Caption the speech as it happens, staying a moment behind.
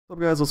What's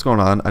up guys, what's going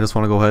on? I just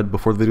want to go ahead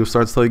before the video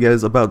starts tell you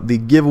guys about the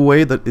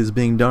giveaway that is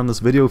being done in this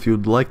video. If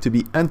you'd like to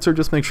be entered,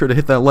 just make sure to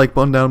hit that like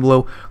button down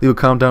below, leave a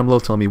comment down below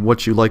telling me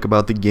what you like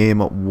about the game,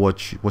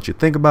 what you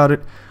think about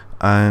it,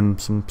 and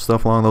some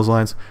stuff along those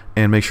lines,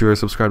 and make sure to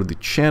subscribe to the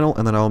channel,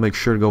 and then I'll make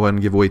sure to go ahead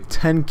and give away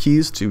 10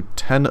 keys to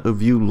 10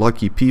 of you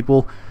lucky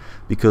people,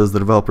 because the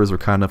developers were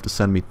kind enough to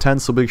send me 10,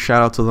 so big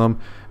shout out to them.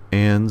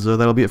 And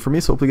that'll be it for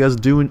me. So hopefully you guys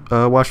do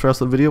watch the rest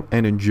of the video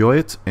and enjoy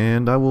it,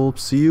 and I will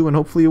see you and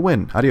hopefully you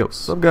win. Adios.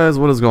 What's up guys,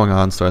 what is going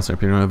on? Starting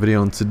appearing on a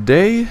video, and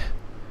today,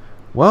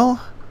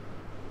 well,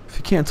 if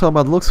you can't tell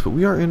by the looks, but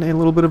we are in a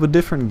little bit of a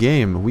different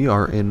game. We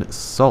are in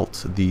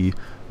Salt, the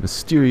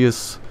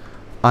mysterious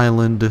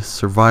island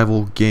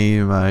survival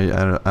game.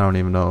 I don't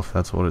even know if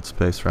that's what it's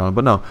based around,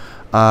 but no.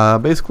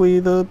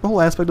 Basically the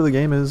whole aspect of the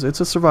game is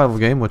it's a survival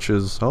game, which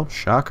is, oh,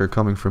 shocker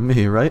coming from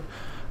me, right?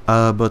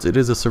 But it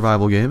is a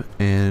survival game,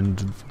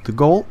 and the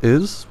goal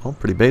is, well,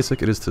 pretty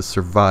basic. It is to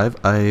survive.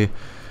 I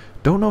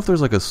don't know if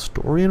there's like a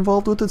story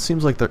involved with it.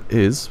 Seems like there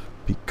is,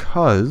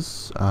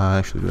 because I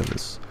actually do have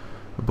this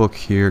book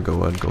here.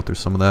 Go ahead and go through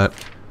some of that.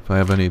 If I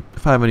have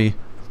any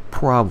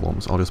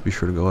problems, I'll just be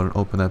sure to go ahead and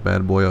open that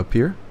bad boy up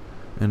here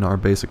in our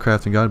basic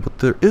crafting guide. But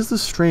there is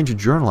this strange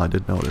journal I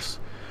did notice,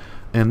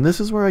 and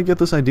this is where I get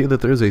this idea that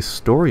there is a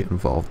story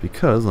involved,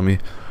 because let me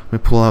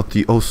pull out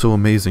the oh so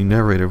amazing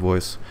narrator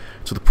voice.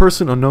 To the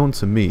person unknown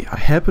to me, I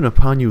happened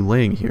upon you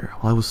laying here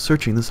while I was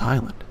searching this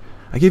island.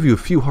 I gave you a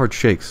few hard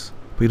shakes,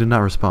 but you did not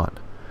respond.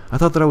 I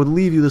thought that I would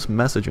leave you this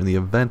message in the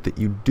event that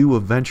you do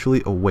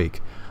eventually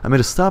awake. I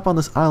made a stop on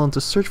this island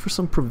to search for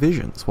some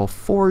provisions. While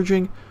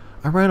foraging,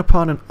 I ran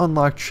upon an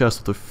unlocked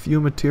chest with a few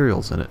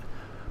materials in it.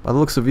 By the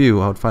looks of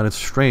you, I would find it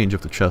strange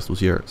if the chest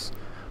was yours,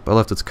 but I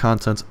left its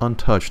contents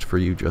untouched for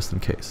you just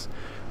in case.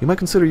 You might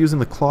consider using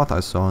the cloth I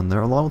saw in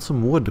there along with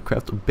some wood to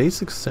craft a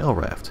basic sail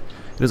raft.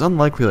 It is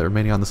unlikely that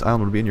remaining on this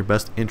island would be in your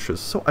best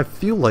interest, so I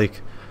feel like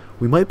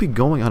we might be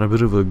going on a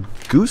bit of a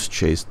goose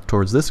chase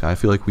towards this guy. I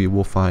feel like we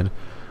will find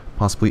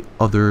possibly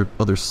other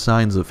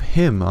signs of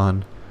him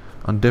on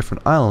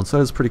different islands.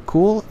 That is pretty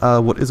cool.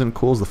 What isn't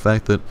cool is the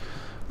fact that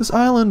this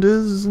island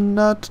is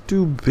not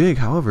too big.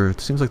 However,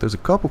 it seems like there's a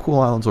couple cool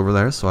islands over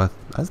there, so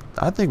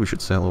I think we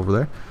should sail over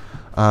there.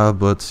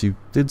 But you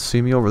did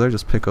see me over there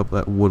just pick up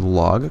that wood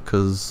log,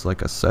 because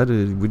like I said,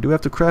 we do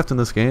have to craft in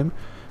this game,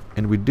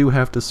 and we do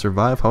have to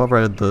survive.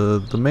 However,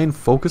 the main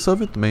focus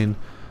of it, the main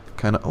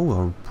kind of, oh,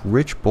 a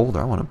rich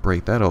boulder, I want to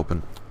break that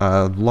open.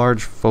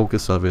 Large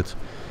focus of it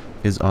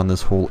is on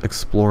this whole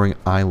exploring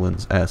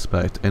islands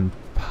aspect, and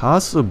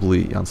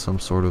possibly on some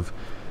sort of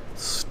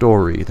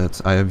story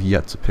that I have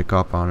yet to pick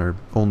up on, or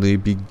only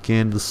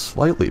began to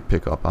slightly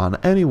pick up on.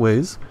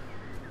 Anyways,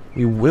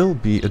 we will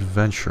be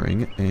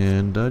adventuring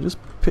and just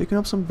picking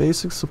up some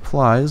basic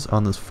supplies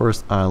on this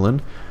first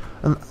island.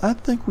 And I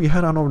think we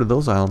head on over to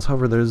those islands.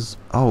 However, there's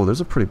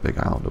a pretty big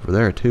island over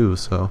there too,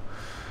 so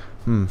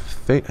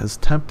fate has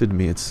tempted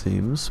me, it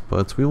seems,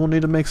 but we will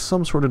need to make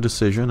some sort of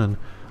decision, and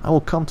I will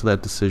come to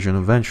that decision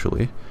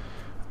eventually.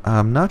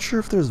 I'm not sure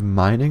if there's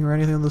mining or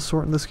anything of the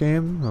sort in this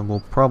game.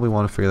 We'll probably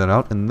want to figure that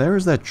out. And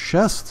there's that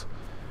chest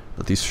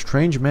that the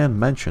strange man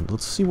mentioned.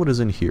 Let's see what is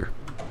in here.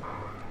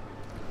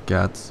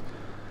 Got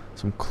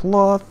some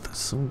cloth,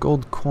 some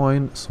gold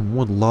coin, some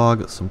wood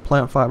log, some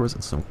plant fibers,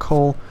 and some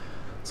coal.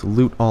 To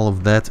loot all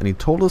of that, and he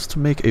told us to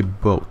make a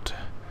boat.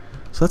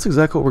 So that's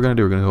exactly what we're going to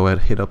do. We're going to go ahead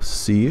and hit up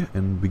C,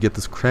 and we get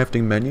this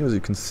crafting menu, as you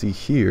can see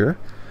here.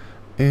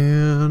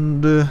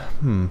 And,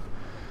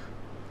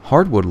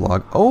 hardwood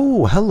log.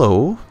 Oh,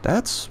 hello.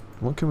 That's,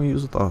 what can we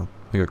use with like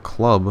a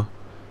club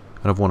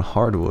out of one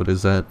hardwood?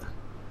 Is that,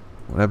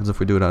 what happens if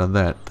we do it out of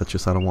that? That's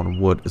just out of one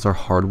wood. Is our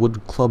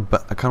hardwood club,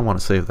 but I kind of want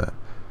to save that.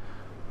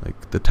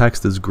 Like, the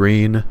text is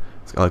green.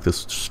 It's got like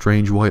this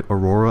strange white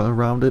aurora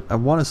around it. I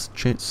want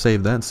to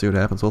save that and see what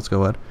happens. So let's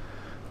go ahead.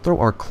 Throw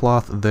our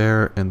cloth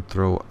there and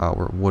throw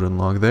our wooden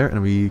log there.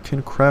 And we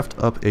can craft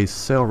up a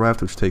sail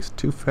raft, which takes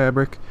 2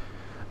 fabric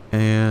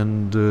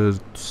and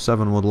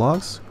 7 wood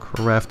logs.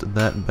 Craft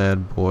that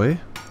bad boy.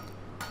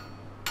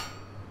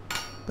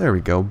 There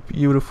we go.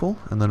 Beautiful.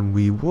 And then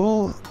we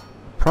will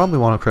probably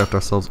want to craft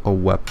ourselves a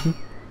weapon.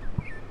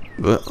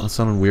 That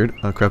sounded weird.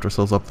 Craft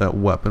ourselves up that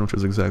weapon, which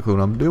is exactly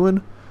what I'm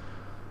doing.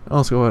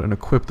 Let's go ahead and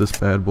equip this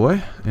bad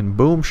boy. And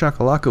boom,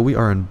 shakalaka, we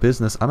are in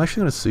business. I'm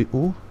actually going to see...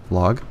 Ooh,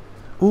 log.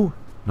 Ooh,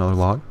 another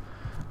log.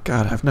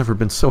 God, I've never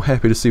been so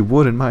happy to see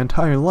wood in my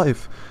entire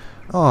life.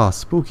 Aw,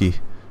 spooky.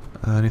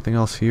 Anything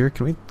else here?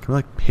 Can we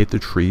like hit the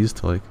trees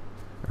to like...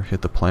 Or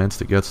hit the plants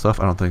to get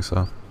stuff? I don't think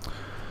so.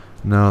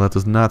 No, that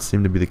does not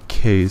seem to be the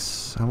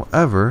case.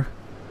 However,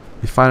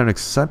 we find an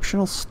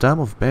exceptional stem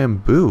of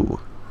bamboo.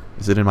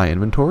 Is it in my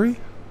inventory?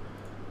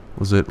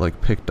 Was it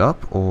like picked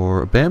up?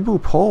 Or a bamboo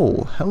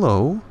pole?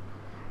 Hello.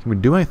 Can we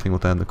do anything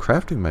with that in the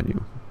crafting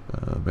menu?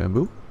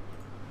 Bamboo?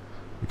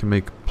 We can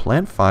make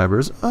plant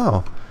fibers.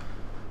 Oh.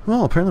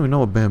 Well, apparently we know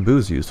what bamboo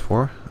is used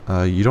for.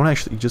 You don't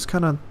actually, I just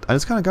kind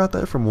of got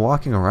that from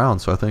walking around,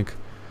 so I think,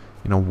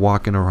 you know,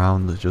 walking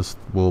around just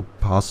will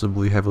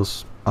possibly have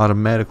us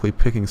automatically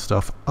picking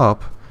stuff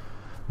up.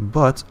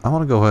 But I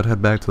want to go ahead and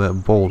head back to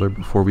that boulder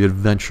before we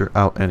adventure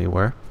out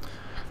anywhere.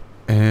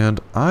 And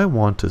I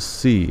want to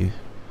see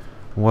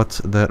what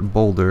that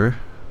boulder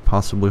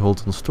possibly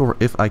holds in store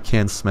if I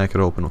can smack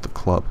it open with a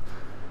club.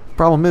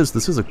 Problem is,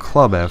 this is a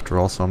club after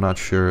all, so I'm not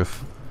sure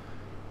if...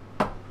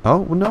 Oh,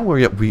 well, no,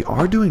 we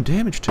are doing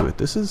damage to it.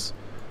 This is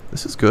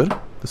good.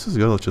 This is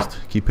good. Let's just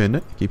keep hitting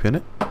it, keep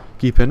hitting it,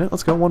 keep hitting it.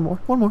 Let's go. One more,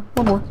 one more,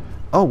 one more.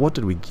 Oh, what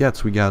did we get?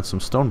 So we got some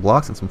stone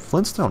blocks and some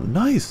flintstone.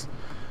 Nice!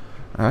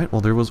 Alright,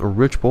 well, there was a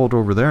rich boulder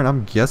over there, and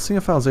I'm guessing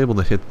if I was able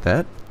to hit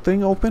that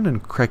thing open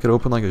and crack it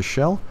open like a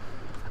shell,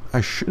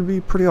 I should be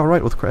pretty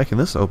alright with cracking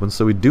this open.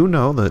 So we do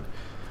know that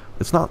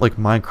it's not like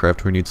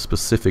Minecraft where you need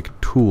specific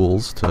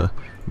tools to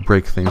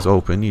break things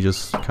open. You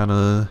just kind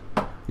of...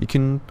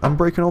 I'm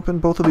breaking open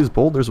both of these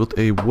boulders with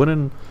a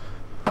wooden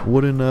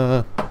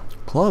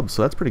club,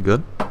 so that's pretty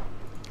good.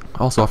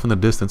 Also, off in the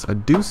distance, I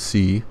do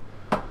see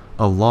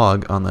a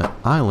log on that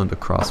island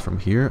across from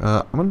here.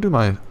 I'm going to do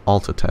my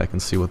alt attack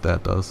and see what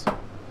that does.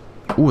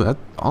 Ooh, that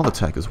alt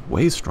attack is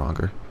way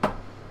stronger.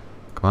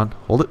 Come on,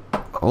 hold it,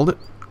 hold it.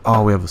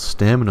 Oh, we have a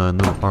stamina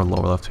in our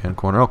lower left-hand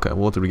corner. Okay,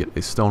 well, what did we get?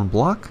 A stone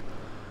block,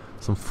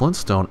 some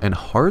flintstone, and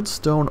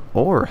hardstone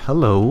ore.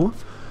 Hello.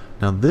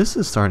 Now, this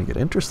is starting to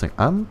get interesting.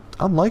 I'm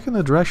liking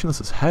the direction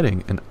this is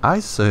heading, and I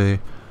say,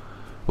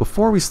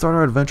 before we start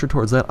our adventure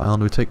towards that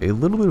island, we take a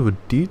little bit of a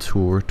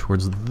detour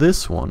towards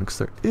this one, because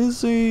there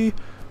is a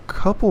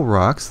couple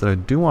rocks that I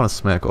do want to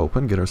smack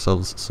open, get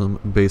ourselves some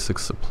basic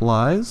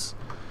supplies.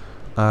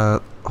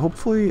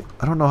 Hopefully,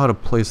 I don't know how to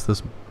place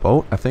this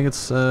boat. I think it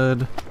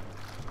said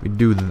we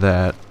do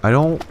that. I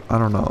don't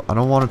know. I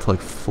don't want it to like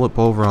flip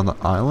over on the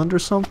island or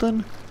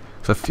something,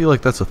 because I feel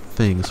like that's a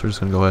thing. So we're just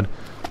gonna go ahead,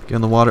 get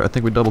in the water. I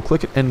think we double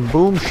click it, and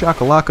boom,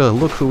 shakalaka!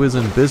 Look who is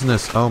in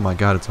business. Oh my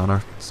God, it's on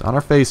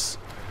our face.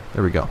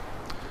 There we go.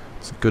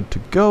 It's good to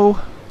go.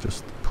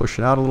 Just push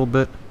it out a little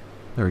bit.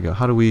 There we go.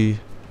 How do we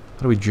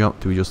jump?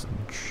 Do we just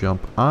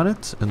jump on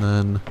it and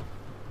then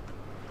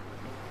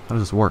how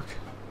does this work?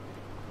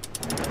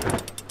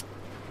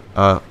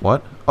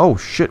 What? Oh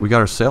shit, we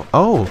got our sail.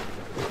 Oh!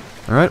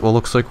 Alright, well,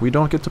 looks like we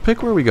don't get to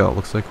pick where we go.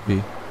 Looks like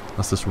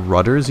unless this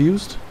rudder is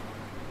used. Can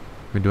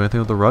we do anything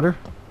with the rudder?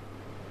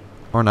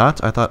 Or not?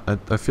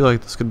 I feel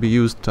like this could be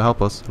used to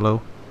help us.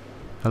 Hello?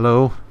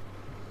 Hello?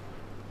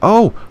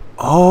 Oh!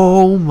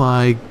 Oh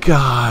my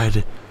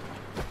God!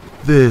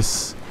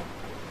 This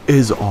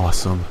is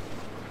awesome.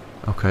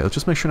 Okay, let's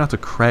just make sure not to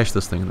crash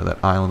this thing into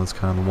that island. That's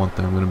kind of the one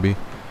thing I'm going to be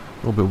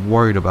a little bit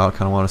worried about.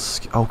 Kind of want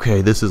to...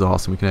 Okay, this is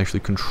awesome. We can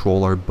actually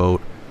control our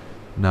boat.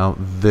 Now,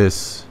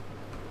 this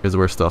is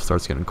where stuff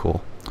starts getting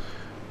cool.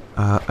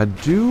 I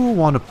do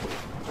want to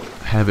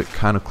have it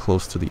kind of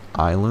close to the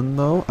island,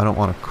 though. I don't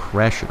want to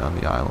crash it on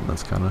the island.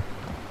 That's kind of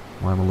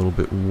why I'm a little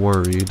bit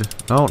worried.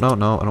 No, no,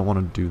 no. I don't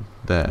want to do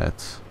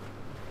that.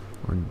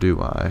 Or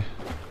do I?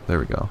 There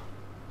we go.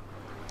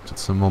 Get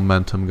some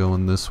momentum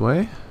going this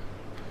way.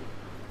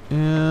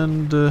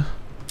 And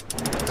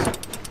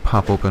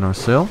pop open our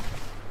sail.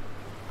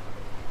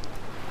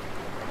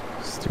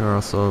 Steer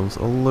ourselves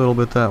a little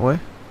bit that way.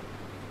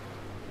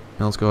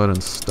 Now let's go ahead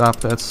and stop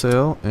that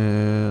sail,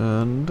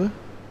 and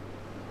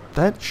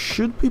that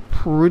should be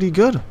pretty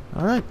good.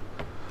 Alright.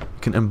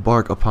 We can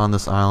embark upon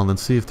this island and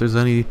see if there's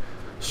any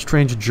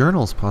strange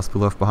journals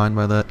possibly left behind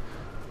by that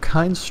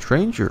kind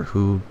stranger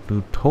who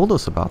told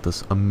us about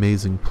this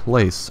amazing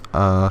place.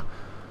 Are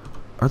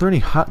there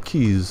any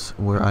hotkeys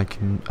where I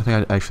can... I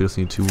think I actually just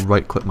need to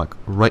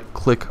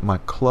right-click my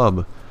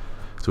club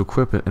to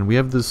equip it. And we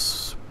have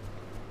this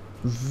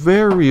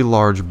very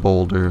large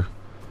boulder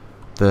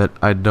that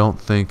I don't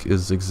think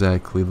is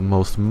exactly the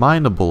most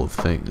mineable of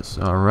things.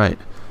 Alright.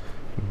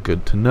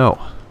 Good to know.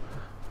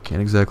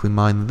 Can't exactly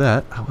mine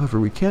that. However,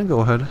 we can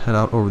go ahead and head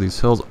out over these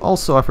hills.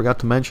 Also, I forgot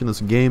to mention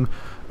this game.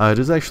 It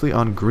is actually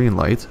on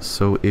Greenlight.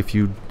 So if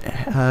you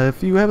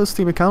have a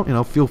Steam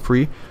account, feel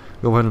free.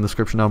 Go ahead in the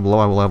description down below.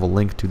 I will have a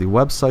link to the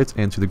website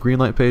and to the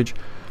Greenlight page.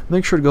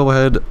 Make sure to go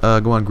ahead,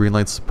 go on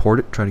Greenlight, support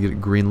it, try to get it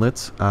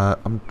greenlit.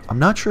 I'm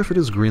not sure if it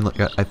is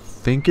greenlit. I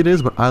think it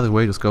is, but either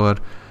way, just go ahead,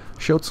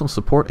 show it some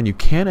support, and you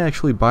can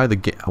actually buy the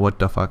game. What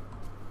the fuck?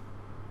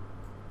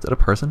 Is that a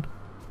person?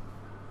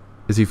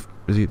 Is he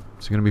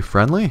gonna be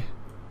friendly?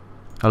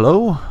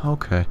 Hello?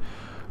 Okay.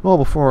 Well,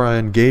 before I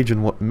engage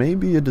in what may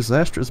be a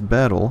disastrous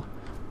battle,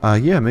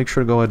 yeah, make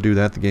sure to go ahead and do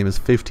that. The game is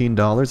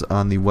 $15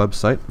 on the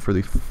website for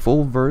the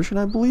full version,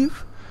 I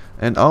believe.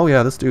 And oh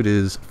yeah, this dude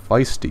is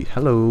feisty.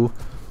 Hello.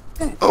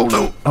 Oh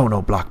no! Oh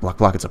no! Block! Block!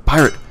 Block! It's a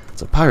pirate!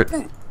 It's a pirate!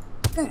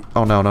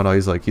 Oh no! No! No!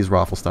 He's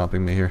raffle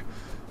stomping me here.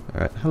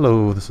 All right.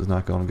 Hello. This is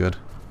not going good.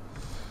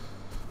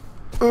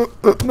 No!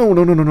 No! No!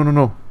 No! No! No!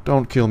 No!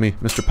 Don't kill me,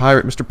 Mr.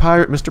 Pirate! Mr.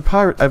 Pirate! Mr.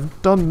 Pirate!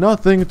 I've done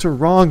nothing to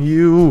wrong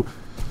you.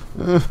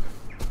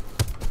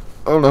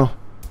 Oh no!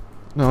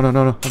 No, no,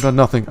 no, no, I've done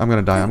nothing. I'm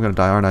gonna die,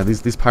 aren't I?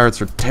 These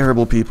pirates are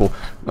terrible people.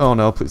 Oh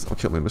no, please don't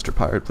kill me, Mr.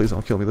 Pirate. Please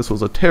don't kill me. This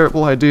was a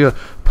terrible idea.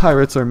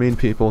 Pirates are mean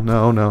people.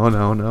 No, no,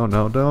 no, no,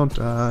 no, don't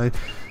die.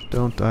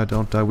 Don't die,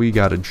 don't die. We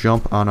gotta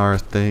jump on our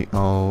thing.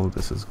 Oh,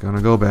 this is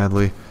gonna go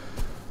badly.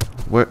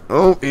 Where?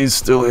 Oh, he's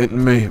still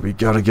hitting me. We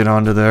gotta get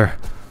onto there.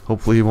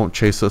 Hopefully he won't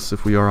chase us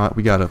if we are on.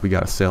 We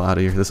gotta sail out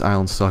of here. This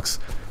island sucks.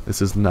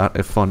 This is not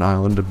a fun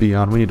island to be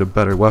on. We need a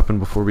better weapon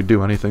before we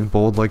do anything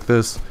bold like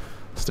this.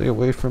 Stay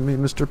away from me,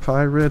 Mr.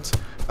 Pirate.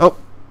 Oh,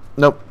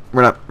 nope.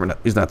 We're not.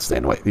 He's not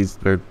staying away.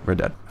 We're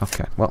dead.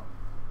 Okay, well.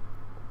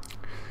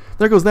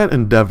 There goes that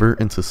endeavor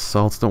into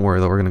salts. Don't worry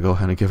though, we're gonna go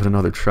ahead and give it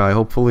another try.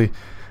 Hopefully,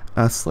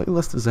 slightly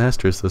less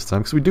disastrous this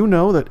time, because we do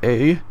know that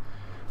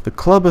the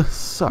club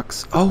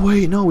sucks. Oh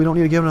wait, no, we don't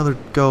need to give it another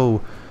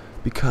go,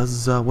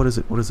 because what is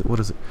it?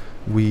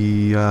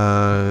 We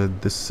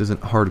this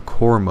isn't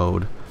hardcore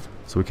mode,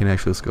 so we can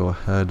actually just go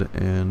ahead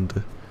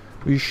and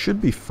we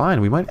should be fine.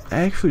 We might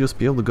actually just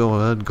be able to go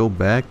ahead, go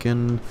back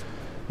and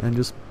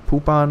just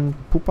poop on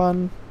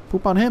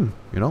him.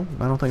 You know,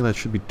 I don't think that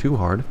should be too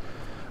hard.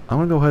 I'm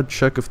gonna go ahead and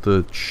check if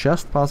the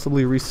chest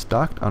possibly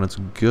restocked on its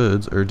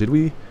goods, or did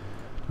we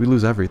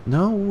lose everything?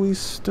 No, we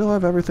still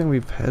have everything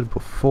we've had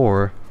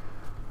before.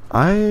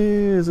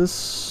 I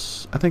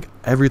think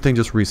everything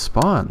just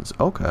respawns.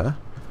 Okay.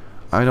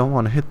 I don't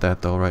want to hit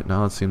that though right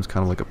now. It seems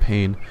kind of like a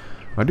pain.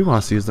 What I do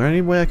want to see, is there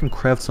any way I can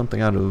craft something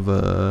out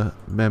of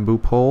bamboo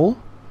pole?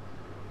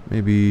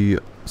 Maybe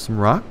some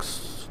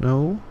rocks?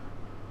 No?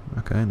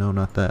 Okay, no,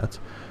 not that.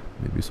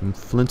 Maybe some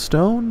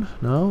flintstone?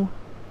 No?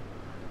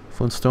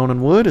 Flintstone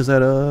and wood? Is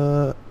that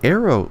a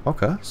arrow?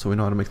 Okay, so we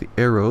know how to make the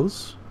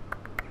arrows.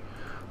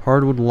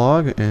 Hardwood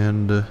log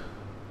and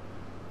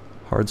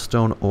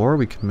hardstone ore.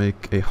 We can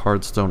make a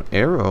hardstone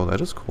arrow.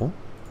 That is cool.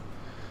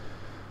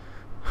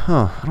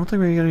 Huh, I don't think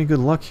we're gonna get any good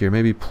luck here.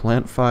 Maybe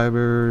plant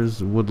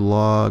fibers, wood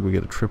log, we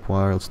get a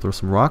tripwire. Let's throw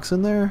some rocks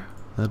in there.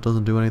 That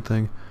doesn't do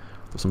anything.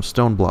 Throw some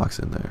stone blocks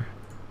in there.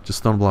 Just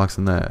stone blocks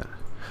in that.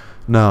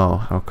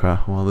 No, okay.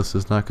 Well, this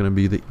is not gonna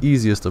be the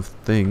easiest of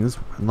things,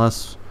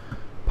 unless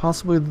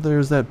possibly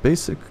there's that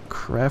basic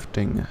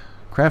crafting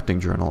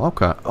journal.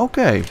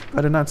 Okay.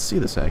 I did not see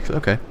this actually.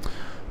 Okay.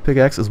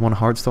 Pickaxe is one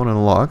hardstone and a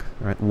log.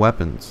 Alright,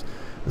 weapons.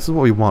 This is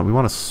what we want. We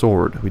want a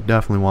sword. We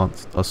definitely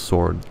want a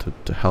sword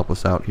to help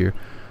us out here.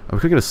 We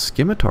could get a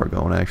scimitar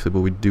going actually, but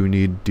we do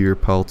need deer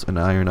pelts and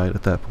ironite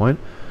at that point.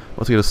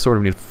 Let's get a sword.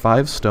 We need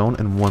 5 stone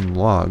and 1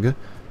 log.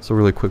 So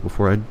really quick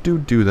before I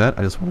do that,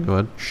 I just want to go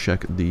ahead and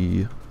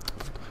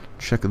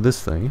check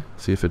this thing.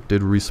 See if it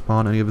did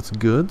respawn any of its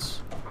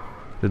goods.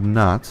 Did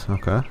not.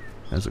 Okay.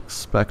 As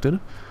expected.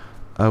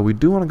 We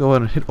do want to go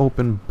ahead and hit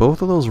open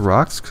both of those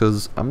rocks,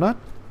 because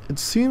it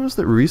seems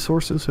that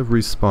resources have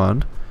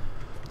respawned.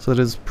 So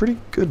that is pretty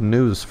good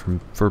news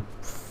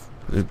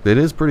it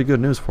is pretty good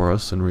news for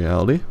us in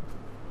reality.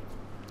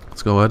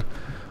 Let's go ahead,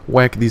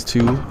 whack these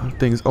 2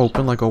 things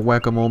open like a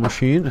whack-a-mole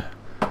machine.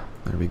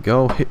 There we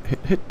go.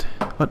 Hit.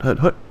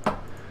 Hut.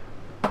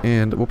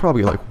 And we'll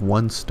probably get like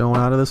 1 stone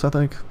out of this, I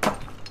think.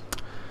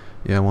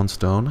 Yeah, 1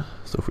 stone.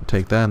 So if we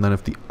take that, and then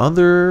if the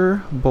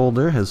other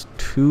boulder has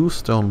 2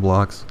 stone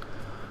blocks,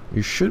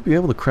 we should be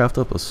able to craft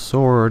up a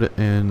sword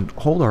and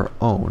hold our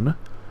own.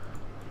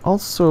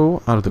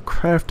 Also, out of the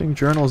crafting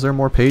journal, is there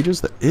more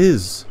pages? There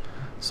is!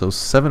 So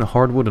 7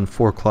 hardwood and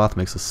 4 cloth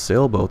makes a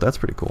sailboat. That's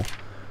pretty cool.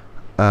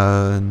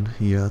 And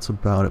yeah, that's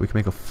about it. We can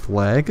make a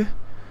flag.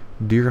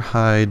 Deer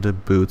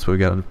hide boots, but we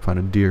gotta find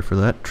a deer for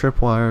that.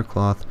 Tripwire,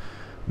 cloth.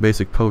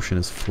 Basic potion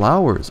is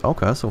flowers.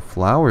 Okay, so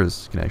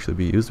flowers can actually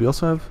be used. We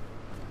also have...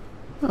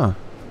 Huh.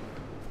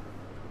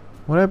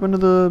 What happened to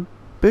the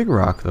big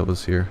rock that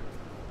was here?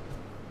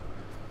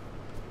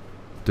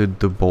 Did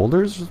the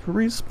boulders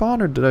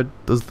respawn, or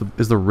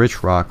is the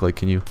rich rock, like,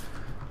 can you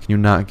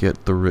not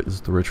get the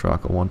rich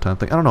rock a one-time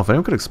thing? I don't know. If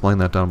anyone could explain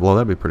that down below,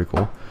 that'd be pretty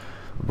cool.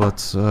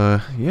 But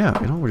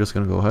yeah, we're just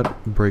gonna go ahead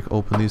and break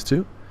open these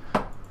 2.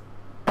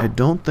 I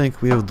don't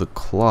think we have the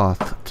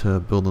cloth to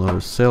build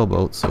another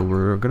sailboat, so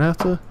we're gonna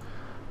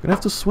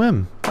have to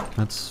swim.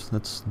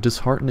 That's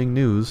disheartening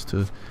news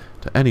to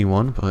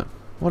anyone, but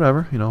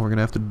whatever. We're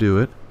gonna have to do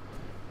it,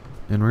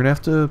 and we're gonna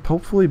have to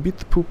hopefully beat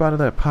the poop out of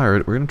that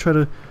pirate. We're gonna try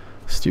to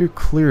steer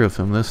clear of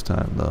him this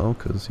time, though,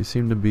 because he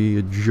seemed to be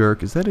a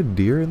jerk. Is that a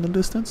deer in the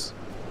distance?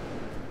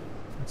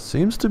 It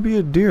seems to be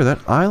a deer.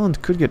 That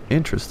island could get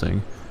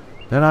interesting.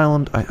 That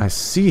island, I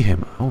see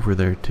him over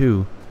there,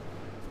 too.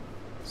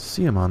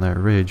 See him on that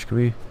ridge.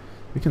 We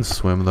can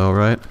swim, though,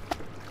 right?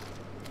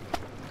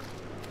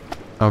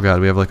 Oh, God,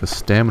 we have, like, a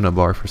stamina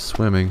bar for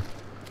swimming.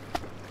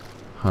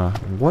 Huh.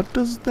 What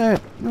does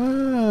that...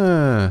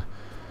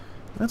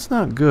 that's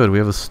not good. We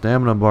have a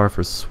stamina bar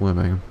for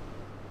swimming.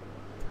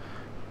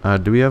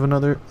 Do we have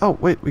another... Oh,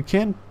 wait, we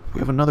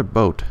have another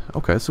boat.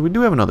 Okay, so we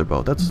do have another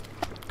boat. That's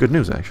good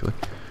news, actually.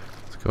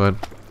 Let's go ahead.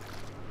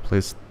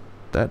 Place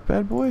that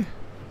bad boy?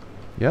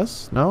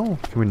 Yes? No?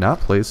 Can we not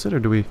place it, or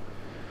do we...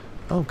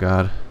 Oh,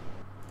 God.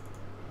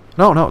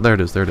 No, there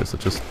it is. It's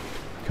just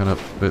kind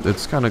of...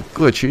 It's kind of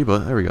glitchy,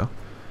 but there we go.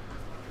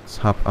 Let's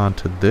hop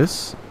onto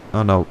this.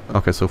 Oh, no.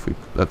 Okay, so if we...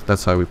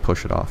 That's how we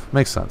push it off.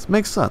 Makes sense.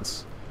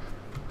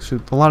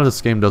 Actually, a lot of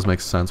this game does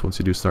make sense once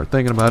you do start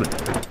thinking about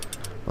it.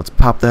 Let's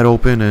pop that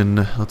open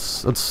and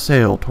let's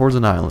sail towards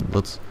an island.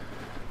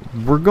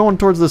 We're going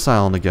towards this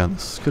island again.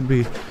 This could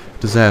be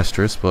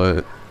disastrous,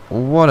 but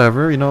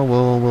whatever.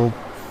 We'll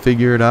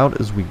figure it out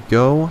as we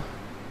go.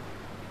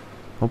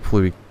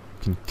 Hopefully we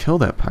can kill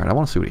that pirate. I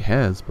want to see what he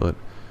has, but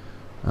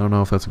I don't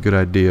know if that's a good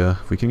idea.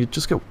 If we can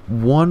just get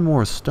one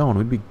more stone, it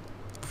would be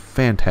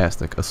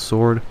fantastic. A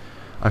sword.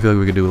 I feel like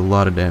we could do a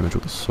lot of damage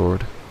with a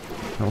sword.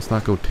 Now let's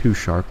not go too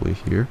sharply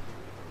here.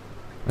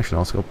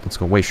 Actually, no, let's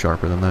go way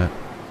sharper than that.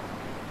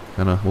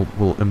 And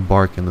we'll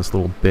embark in this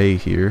little bay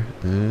here,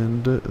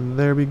 and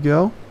there we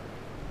go.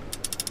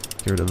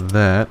 Get rid of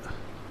that.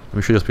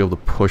 We should just be able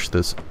to push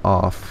this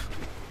off,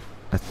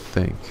 I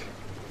think.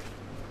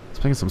 It's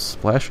making some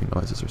splashing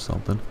noises or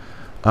something.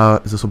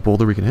 Is this a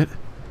boulder we can hit?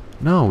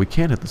 No, we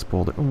can't hit this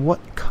boulder. What?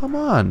 Come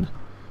on.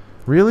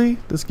 Really?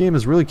 This game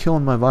is really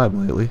killing my vibe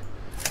lately.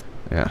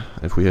 Yeah,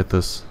 if we hit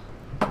this,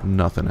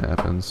 nothing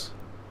happens.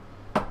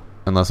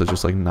 Unless it's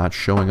just like not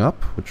showing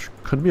up, which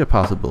could be a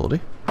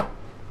possibility.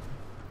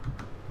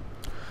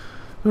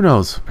 Who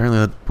knows? Apparently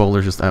that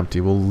boulder's just empty.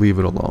 We'll leave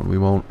it alone. We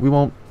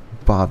won't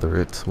bother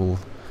it. We'll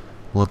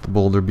let the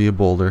boulder be a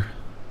boulder.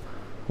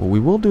 What we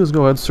will do is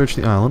go ahead and search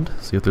the island,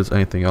 see if there's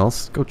anything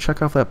else. Go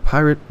check off that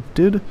pirate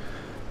did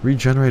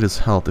regenerate his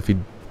health. If he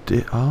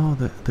did, oh,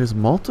 there's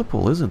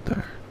multiple, isn't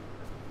there?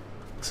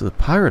 This is a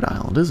pirate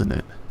island, isn't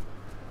it?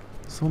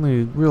 It's the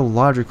only real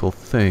logical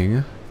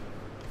thing.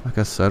 Like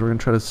I said, we're gonna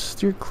try to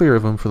steer clear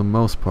of him for the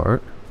most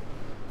part.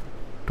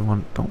 Don't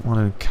want to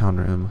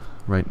encounter him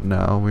right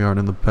now. We aren't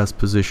in the best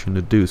position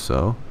to do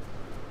so.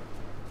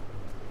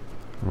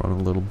 Run a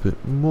little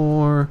bit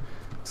more.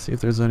 See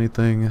if there's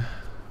anything.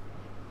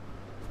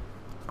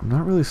 I'm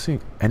not really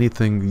seeing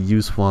anything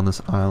useful on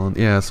this island.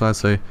 Yeah, so I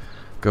say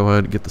go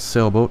ahead and get the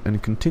sailboat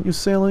and continue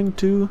sailing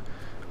to...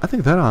 I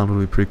think that island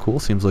would be pretty cool.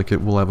 Seems like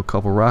it will have a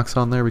couple rocks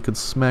on there we could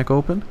smack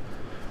open.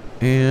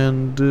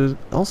 And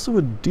also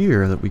a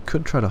deer that we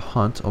could try to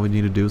hunt. All we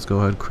need to do is go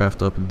ahead and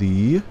craft up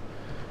the...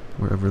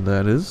 wherever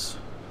that is.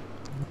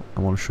 I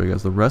want to show you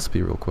guys the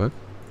recipe real quick.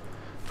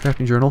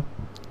 Crafting journal.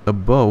 A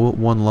bow,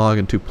 1 log,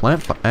 and 2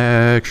 plant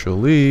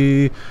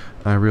Actually,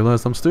 I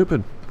realized I'm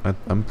stupid.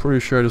 I'm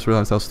pretty sure I just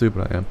realized how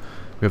stupid I am.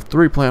 We have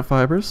 3 plant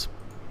fibers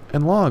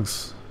and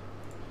logs.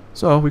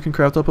 So we can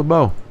craft up a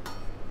bow.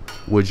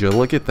 Would you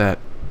look at that?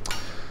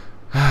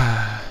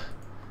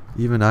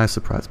 Even I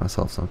surprise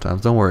myself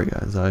sometimes. Don't worry,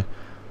 guys.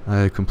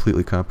 I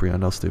completely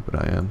comprehend how stupid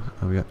I am.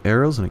 We got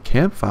arrows and a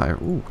campfire.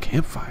 Ooh,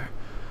 campfire.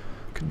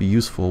 Could be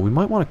useful. We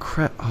might want to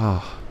craft...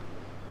 Oh.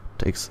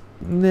 Takes...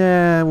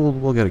 Nah,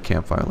 we'll get a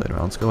campfire later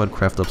on. Let's go ahead and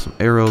craft up some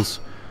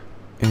arrows.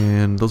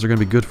 And those are going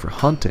to be good for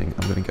hunting,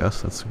 I'm going to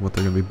guess. That's what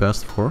they're going to be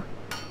best for.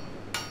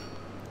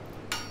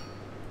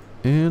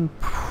 And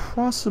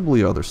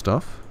possibly other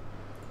stuff.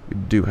 We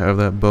do have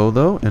that bow,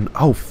 though. And,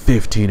 oh,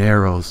 15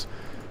 arrows.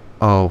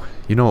 Oh,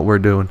 you know what we're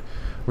doing?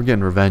 We're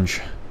getting revenge.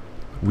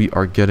 We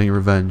are getting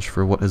revenge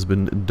for what has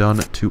been done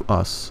to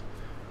us.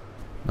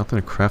 Nothing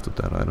to craft with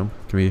that item.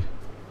 Can we...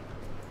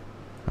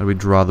 How do we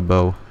draw the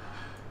bow?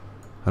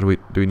 How do we...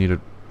 Do we need to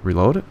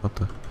reload it? What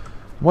the...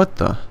 What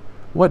the...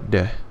 What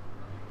the...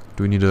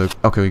 Do we need to...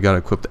 Okay, we gotta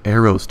equip the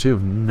arrows, too.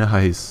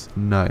 Nice.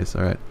 Nice.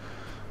 Alright.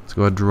 Let's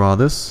go ahead and draw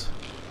this.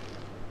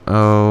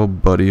 Oh,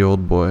 buddy,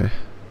 old boy.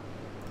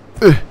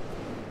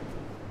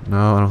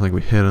 No, I don't think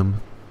we hit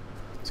him.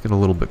 Let's get a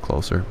little bit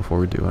closer before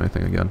we do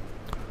anything again.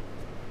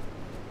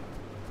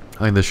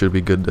 I think this should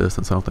be good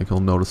distance. I don't think he'll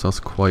notice us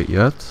quite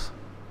yet.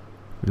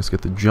 We just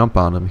get the jump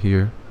on him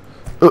here.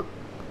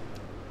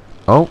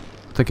 Oh,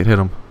 I think it hit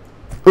him.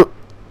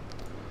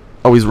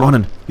 Oh, he's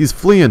running. He's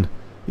fleeing.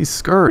 He's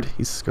scared.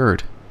 He's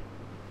scared.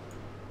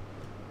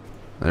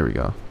 There we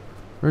go.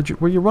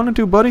 Where you running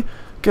to, buddy?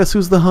 Guess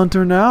who's the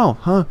hunter now,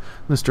 huh?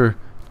 Mr.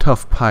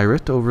 Tough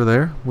Pirate over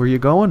there. Where you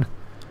going?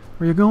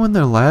 Where you going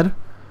there, lad?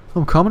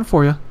 I'm coming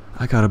for you.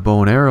 I got a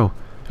bow and arrow.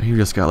 And you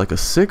just got like a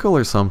sickle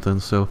or something,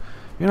 so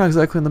you're not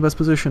exactly in the best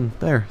position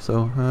there.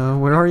 So,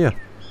 where are you?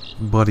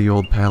 Buddy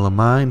old pal of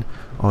mine.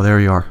 Oh, there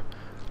you are.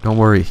 Don't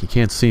worry, he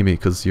can't see me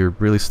because you're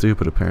really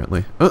stupid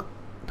apparently.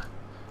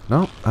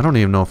 No, I don't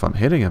even know if I'm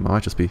hitting him. I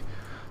might just be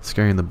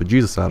scaring the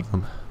bejesus out of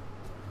him.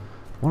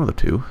 One of the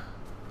two.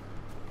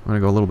 I'm going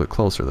to go a little bit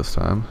closer this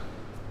time.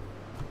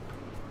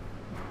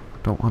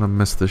 Don't want to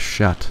miss this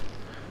shot.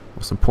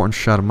 Most important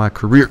shot of my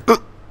career.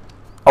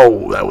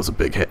 Oh, that was a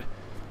big hit.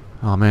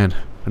 Oh man,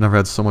 I've never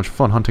had so much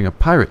fun hunting a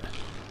pirate.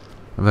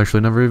 I've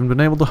actually never even been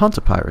able to hunt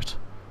a pirate.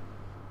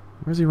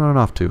 Where's he running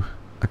off to?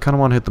 I kind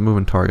of want to hit the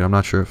moving target. I'm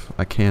not sure if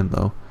I can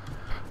though.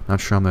 Not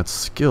sure I'm that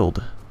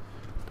skilled.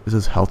 Is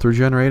his health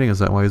regenerating? Is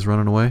that why he's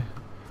running away?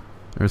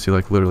 Or is he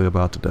like literally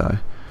about to die?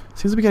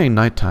 Seems to be getting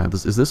nighttime.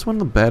 Is this when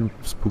the bad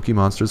spooky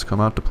monsters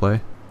come out to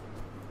play?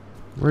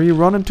 Where are you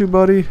running to,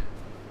 buddy?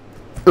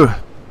 Ugh.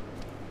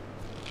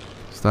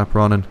 Stop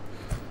running.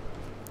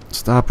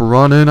 Stop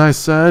running, I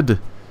said.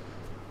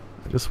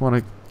 I just want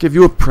to give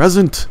you a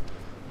present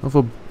of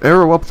an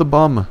arrow up the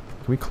bum.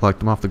 Can we collect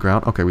them off the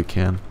ground? Okay, we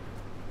can.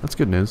 That's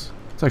good news.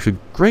 It's actually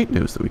great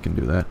news that we can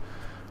do that.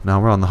 Now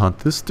we're on the hunt.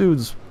 This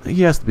dude's...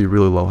 He has to be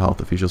really low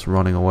health if he's just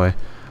running away.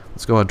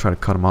 Let's go ahead and try to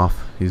cut him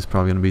off. He's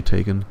probably going to be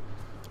taken.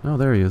 Oh,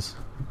 there he is.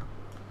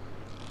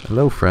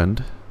 Hello,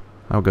 friend.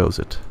 How goes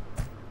it?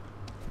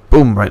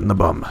 Boom, right in the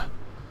bum.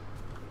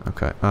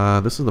 Okay,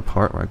 this is the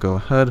part where I go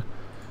ahead,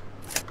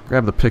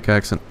 grab the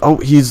pickaxe, and... Oh,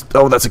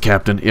 that's a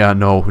captain. Yeah,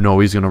 no,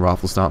 he's gonna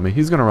raffle stomp me.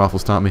 He's gonna raffle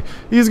stomp me.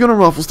 He's gonna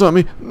raffle stomp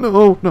me.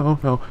 No, no,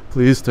 no.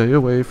 Please stay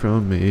away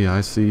from me.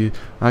 I see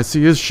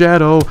his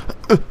shadow.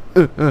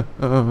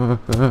 Oh,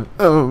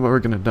 we're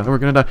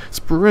gonna die.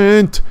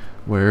 Sprint!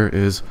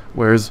 Where's...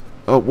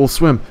 Oh, we'll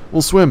swim.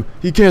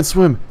 He can't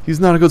swim. He's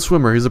not a good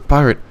swimmer. He's a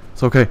pirate.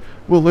 It's okay.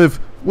 We'll live.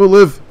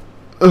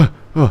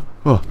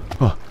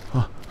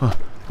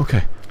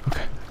 Okay.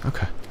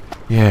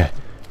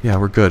 Yeah,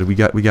 we're good. We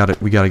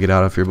gotta get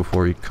out of here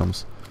before he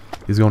comes.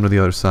 He's going to the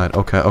other side.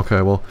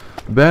 Okay, well,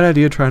 bad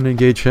idea trying to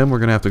engage him. We're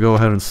gonna have to go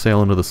ahead and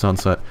sail into the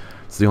sunset.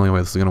 It's the only way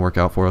this is gonna work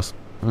out for us.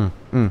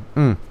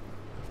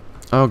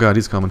 Oh god,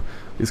 he's coming.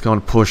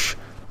 Push.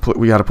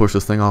 We gotta push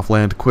this thing off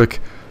land. Quick.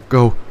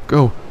 Go.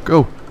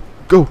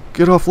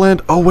 Get off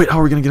land. Oh wait, how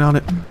are we gonna get on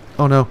it?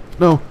 Oh no.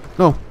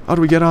 How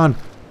do we get on?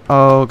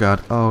 Oh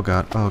god.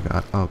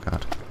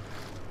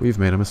 We've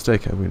made a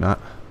mistake, have we not?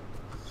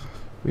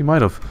 We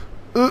might have.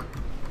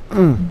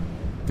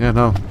 Yeah,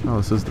 no,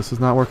 this is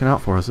not working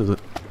out for us, is it?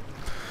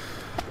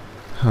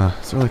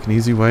 Is there like an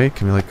easy way?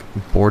 Can we like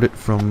board it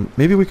from...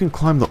 Maybe we can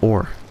climb the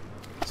ore.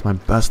 It's my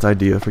best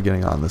idea for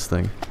getting on this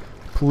thing.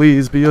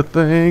 Please be a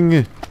thing.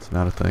 It's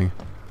not a thing.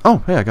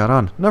 Oh, hey, I got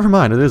on. Never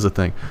mind, it is a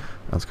thing.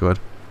 That's good.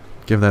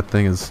 Give that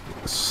thing as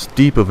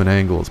steep of an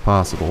angle as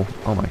possible.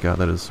 Oh my god,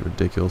 that is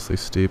ridiculously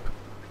steep.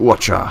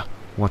 Watcha,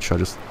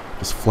 just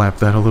flap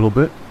that a little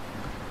bit.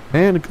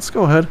 And let's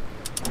go ahead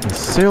and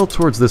sail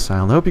towards this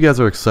island. I hope you guys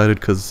are excited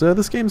because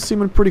this game's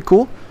seeming pretty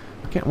cool.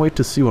 I can't wait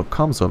to see what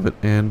comes of it.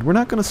 And we're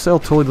not going to sail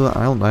totally to the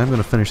island. I am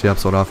going to finish the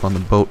episode off on the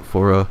boat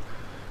for a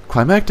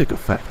climactic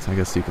effect. I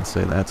guess you can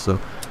say that. So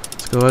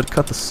let's go ahead,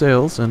 cut the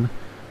sails, and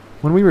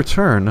when we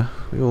return,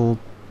 we will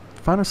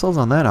find ourselves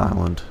on that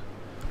island.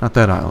 Not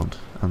that island.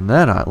 On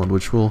that island,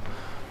 which will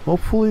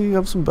hopefully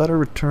have some better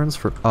returns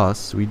for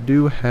us. We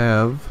do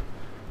have...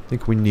 I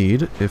think we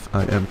need, if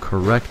I am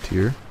correct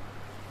here...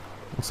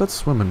 What's that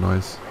swimming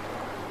noise?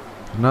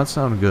 Does not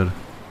sound good.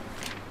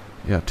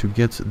 Yeah, to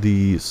get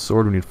the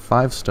sword we need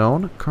 5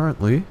 stone.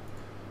 Currently,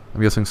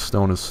 I'm guessing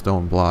stone is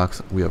stone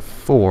blocks. We have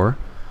 4.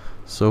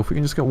 So if we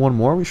can just get 1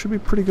 more, we should be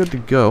pretty good to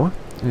go.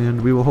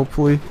 And we will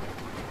hopefully...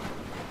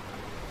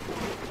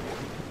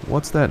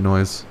 What's that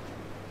noise?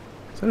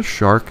 Is that a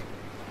shark?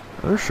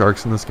 Are there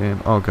sharks in this game?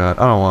 Oh god,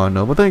 I don't want to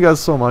know. But thank you guys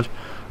so much.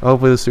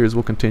 Hopefully this series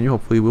will continue.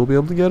 Hopefully we'll be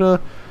able to get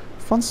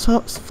fun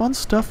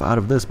stuff out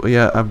of this. But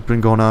yeah, I've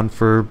been going on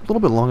for a little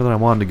bit longer than I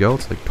wanted to go.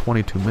 It's like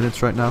 22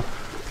 minutes right now.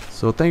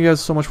 So thank you guys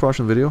so much for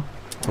watching the video.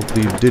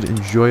 Hopefully you did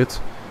enjoy it.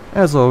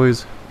 As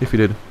always, if you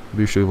did,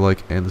 be sure to leave a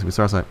like, and this is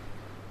Starsnight.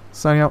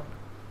 Signing out.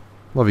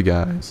 Love you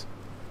guys.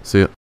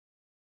 See ya.